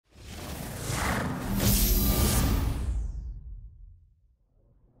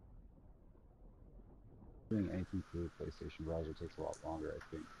doing anything through the PlayStation browser takes a lot longer, I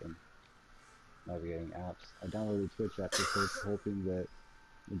think, than navigating apps. I downloaded Twitch after first hoping that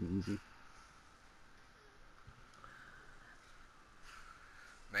it'd be easy.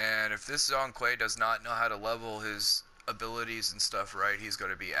 Man, if this Zonquay does not know how to level his abilities and stuff right, he's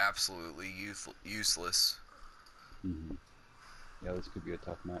going to be absolutely useless. Mm-hmm. Yeah, this could be a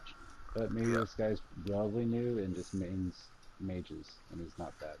tough match. But maybe this guy's relatively new and just mains mages, and he's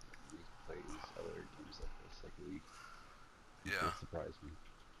not that. He plays other games like this, like League. Which would surprise me.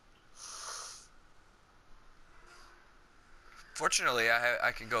 Fortunately,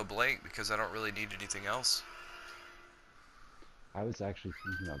 I can go blank because I don't really need anything else. I was actually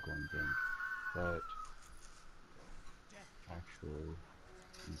thinking about going blank, but actually,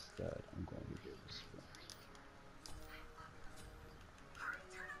 instead, I'm going to go sprint.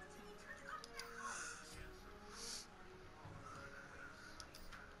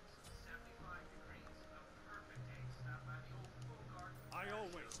 I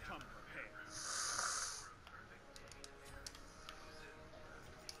always come prepared.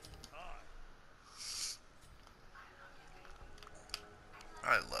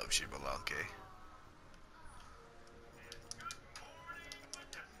 I love Xbal. Good luck.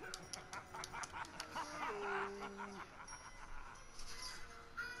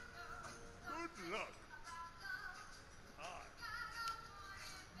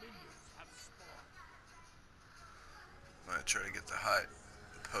 Minions have spawned. I'm gonna try to get the hot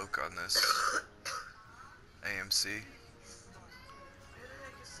poke on this AMC.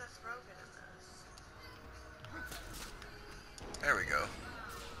 There we go.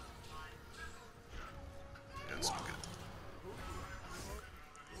 Doing some good.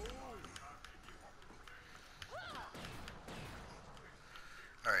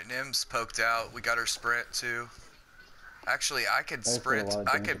 Alright, Nim's poked out. We got her sprint too. Actually, I could sprint.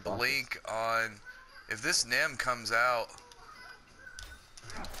 I could blink on. If this Nim comes out.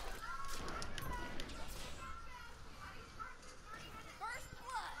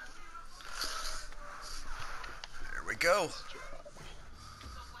 There we go.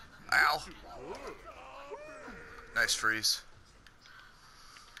 Ow. Nice freeze.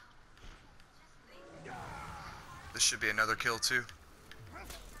 This should be another kill too.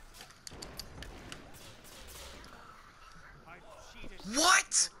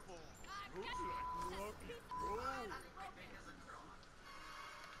 What?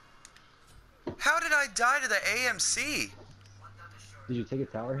 How did I die to the AMC? Did you take a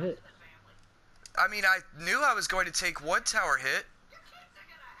tower hit? I mean, I knew I was going to take one tower hit.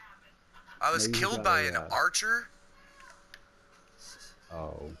 I was killed by an archer.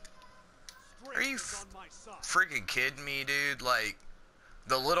 Oh. Are you freaking kidding me, dude? Like,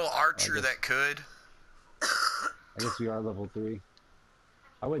 the little archer that could. I guess we are level 3.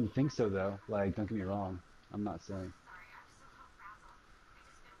 I wouldn't think so, though. Like, don't get me wrong. I'm not saying.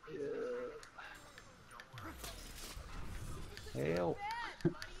 Hail.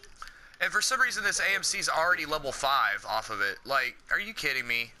 And for some reason, this AMC's already level 5 off of it. Like, are you kidding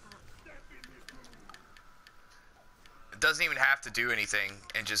me? It doesn't even have to do anything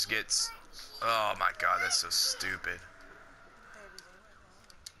and just gets... Oh my god, that's so stupid.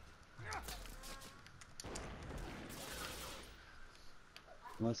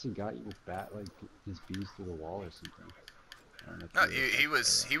 Unless he got you with bat, like his bees through the wall or something. No, he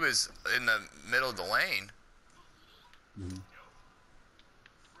was in the middle of the lane. Mm-hmm.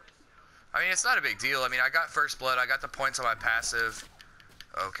 I mean, it's not a big deal. I mean, I got first blood. I got the points on my passive.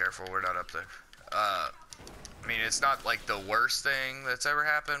 Oh, careful, we're not up there. I mean, it's not like the worst thing that's ever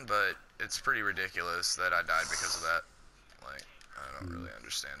happened, but it's pretty ridiculous that I died because of that. Like, I don't really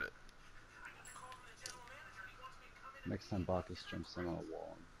understand it. Next time Bacchus jumps in on a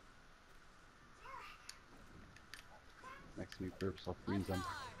wall. Next new groups, I'll freeze them.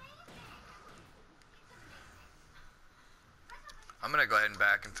 I'm gonna go ahead and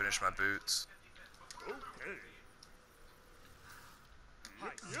back and finish my boots. Okay. I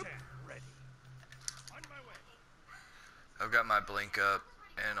stand ready. On my way. I've got my blink up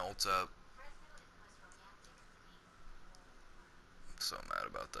and ult up. I'm so mad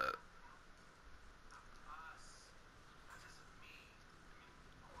about that.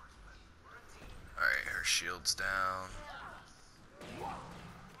 Alright, her shield's down.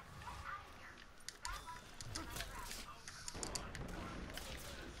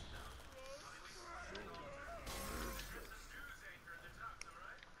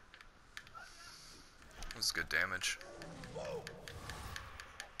 That was good damage.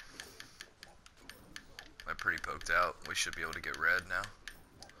 I'm pretty poked out. We should be able to get red now.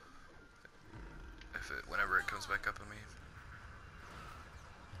 Whenever it comes back up on me.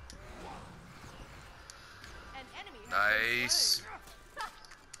 Nice.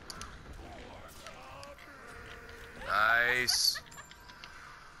 Nice.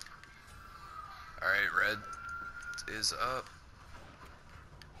 Alright, red is up.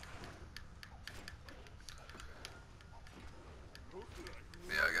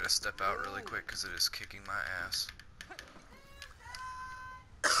 Yeah, I gotta step out really quick because it is kicking my ass.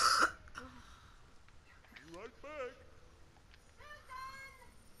 Right back.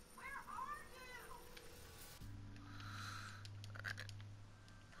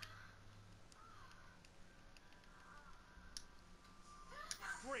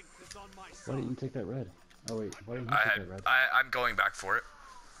 Strength is on my Why side. didn't you take that red? Oh wait, why didn't you take that red? I'm going back for it.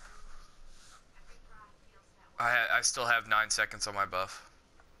 I still have 9 seconds on my buff.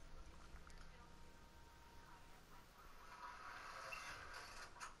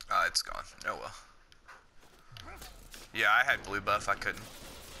 It's gone. Oh well. Yeah, I had blue buff. I couldn't.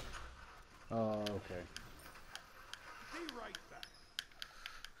 Oh, okay. Be right back.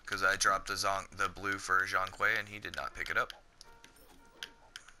 Because I dropped the blue for Jean Quay and he did not pick it up.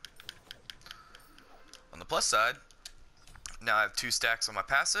 On the plus side, now I have 2 stacks on my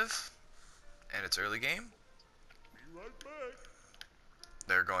passive, and it's early game. Be right back.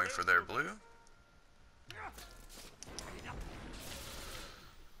 They're going for their blue.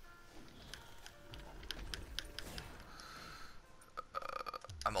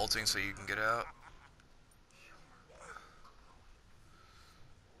 I'm ulting so you can get out.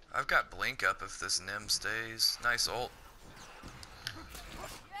 I've got blink up if this Nim stays. Nice ult.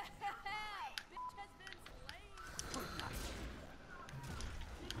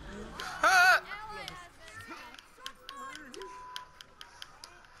 Ah!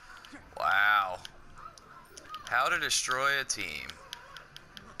 Wow. How to destroy a team.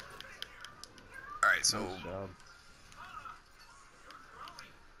 Alright, so... Nice job.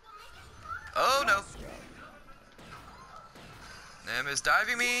 Oh no! Nim is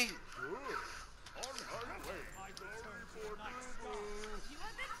diving me! On our way. My return for night star. You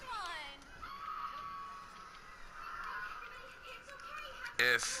have been blind.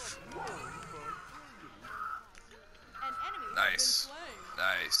 If... An enemy Nice. has been slain.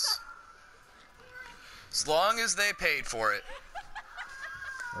 Nice. As long as they paid for it.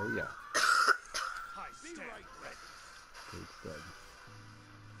 Oh yeah. Hi, be right ready. Great stud.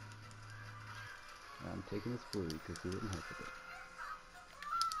 I'm taking this blue because he didn't help with it.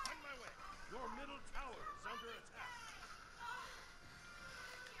 On my way. Your middle tower is under attack.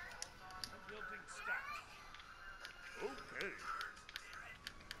 I'm building stacks. Okay.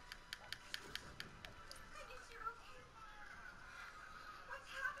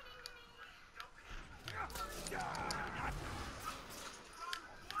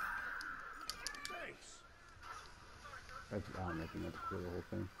 Thanks. I'm making that to clear the whole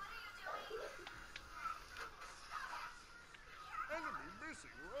thing. Enemy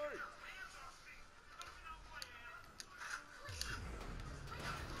missing right.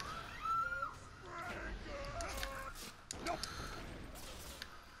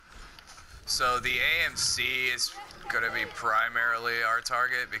 So the AMC is going to be primarily our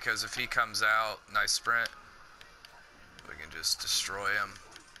target because if he comes out, nice sprint, we can just destroy him.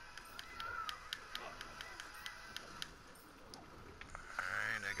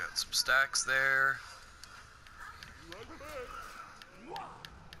 Alright, I got some stacks there. Right back.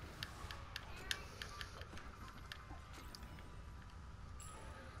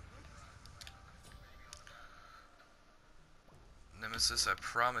 Nemesis, I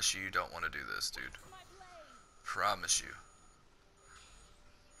promise you don't want to do this, dude. Promise you.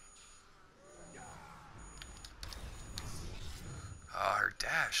 Ah, her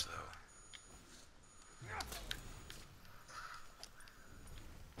dash, though.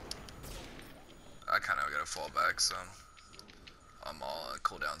 I kind of gotta fall back some. I'm all on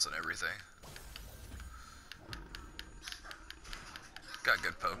cooldowns on everything. Got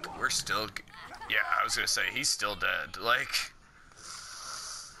good poke. We're still... Yeah, I was gonna say, he's still dead. Like...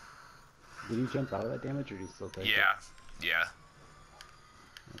 Did you jump out of that damage or did you still take it? Yeah.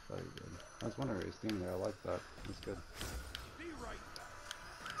 I thought you did. I was wondering if he was standing there. I like that. That's good. Be right back.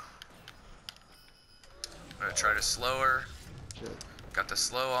 I'm gonna try to slow her. Shit. Got the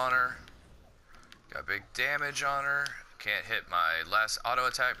slow on her. Got big damage on her. Can't hit my last auto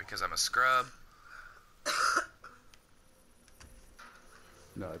attack because I'm a scrub.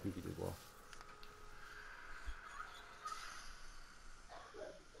 No, I think you did well.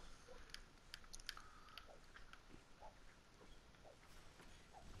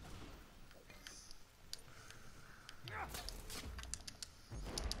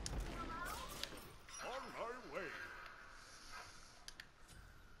 On our way.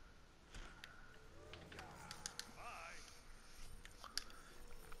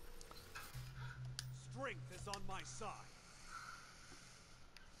 is on my side.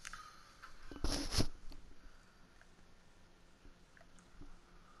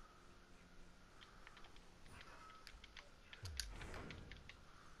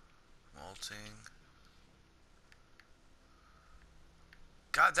 Molting.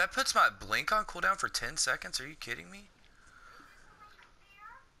 God, that puts my blink on cooldown for 10 seconds? Are you kidding me?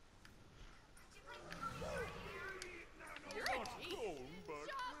 You're a G.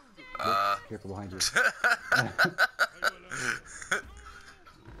 Careful behind you.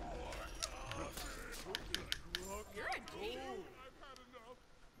 You're a G. I've had enough.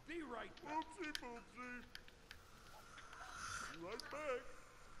 Be right back. Oopsie poopsie. Be right back.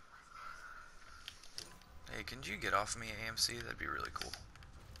 Hey, can you get off me, AMC? That'd be really cool.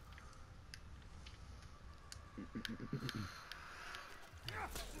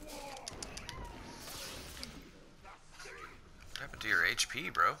 What happened to your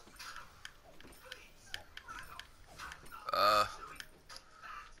HP, bro?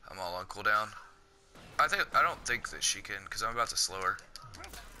 I'm all on cooldown. I don't think that she can, because I'm about to slow her.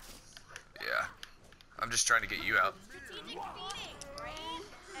 Yeah. I'm just trying to get you out. Strategic feeding, brain.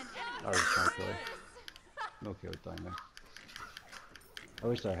 An enemy I was trying to kill her. wins. I'm okay with dying there. I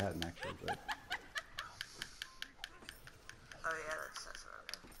wish I hadn't actually, but Oh yeah, that's what I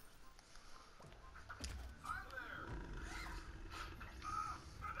mean.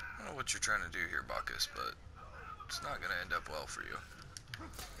 I don't know what you're trying to do here, Bacchus, but it's not going to end up well for you.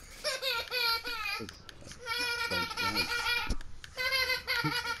 it's French damage.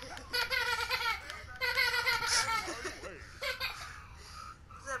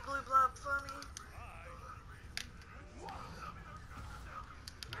 Is that blue blob funny?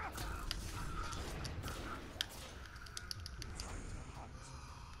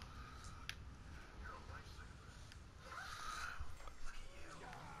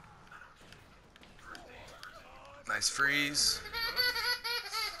 Nice freeze.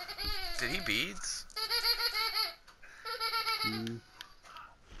 Did he beads?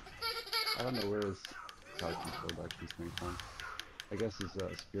 I don't know where his cosmic sword actually is coming from. I guess his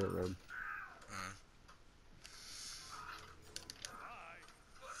spirit robe.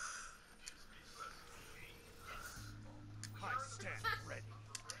 I stand ready.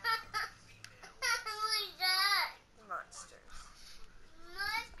 Monsters.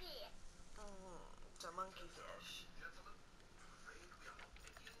 It's a monkey fish.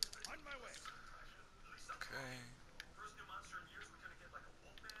 On my way. Okay.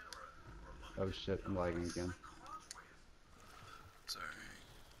 Oh shit, I'm lagging again. Sorry.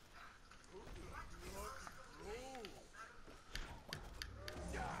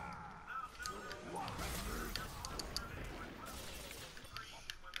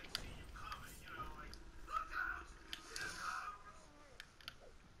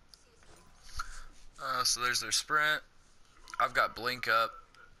 So there's their sprint. I've got blink up.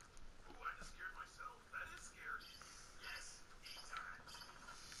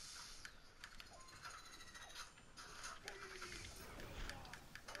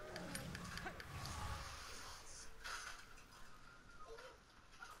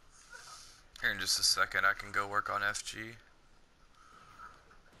 Here in just a second, I can go work on FG.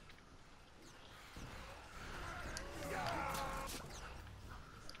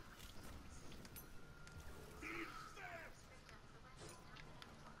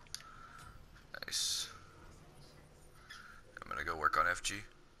 Nice. I'm gonna go work on FG.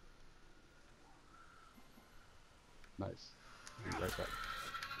 Nice. Be right back.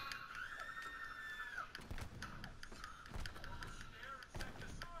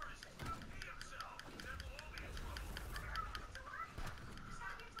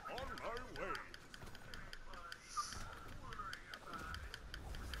 On my way.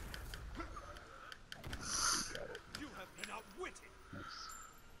 Got it. You have been outwitted. Nice.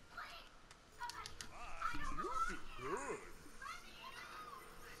 You do good.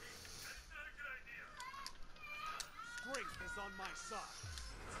 Strength is on my side.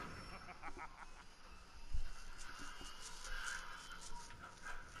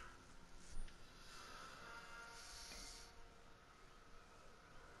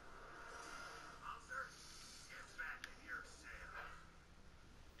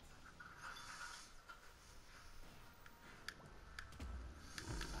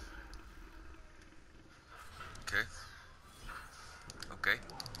 Okay. Okay.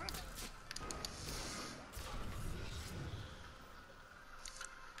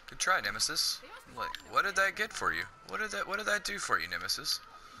 Good try, Nemesis. Like, what did that get for you? What did that do for you, Nemesis?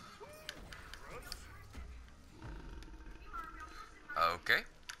 Okay.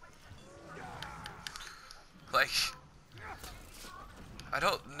 Like, I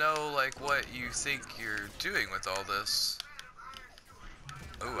don't know, like, what you think you're doing with all this.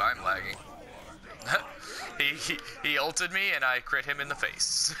 Ooh, I'm lagging. he ulted me and I crit him in the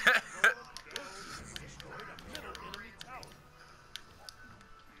face.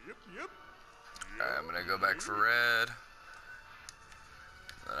 Yep. Alright, I'm gonna go back for red.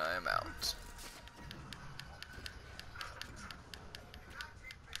 Then I am out.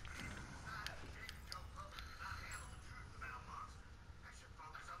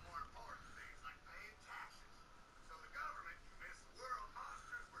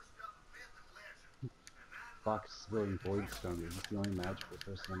 Fox is building Voidstone. He's the only magical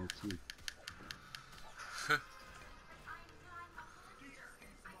person on the team.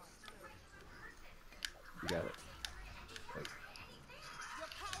 You got it. Like, Your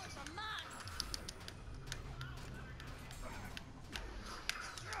powers are mine. Kiss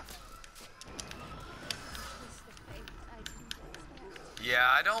the fate I didn't expect. Yeah,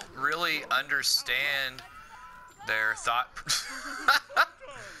 I don't really understand their thought.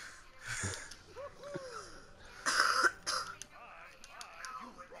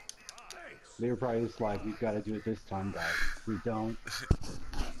 they were probably just like, we've got to do it this time, guys. If we don't,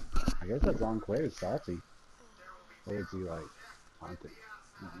 I guess that Blanc is salty. Or is he like haunted?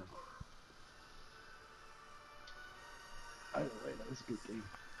 I don't know. Either way, that was a good game.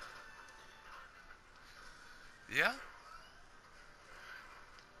 Yeah?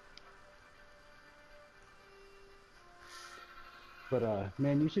 But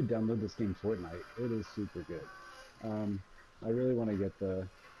man, you should download this game Fortnite. It is super good. I really want to get the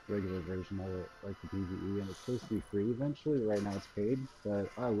regular version of it, like the PvE, and it's supposed to be free eventually. Right now it's paid, but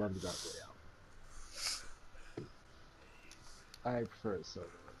I love the Battle Royale. I prefer it solo.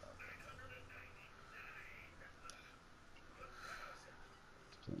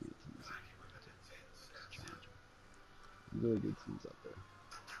 Really good teams out there.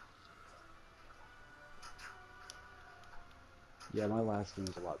 Yeah, my last game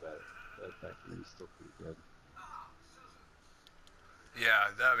was a lot better, but that game is still pretty good. Yeah,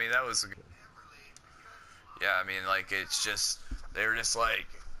 I mean, that was... Yeah, I mean, like, it's just... They were just like...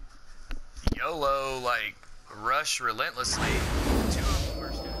 YOLO, like, rush relentlessly. Two of them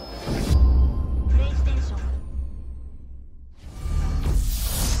were... PlayStation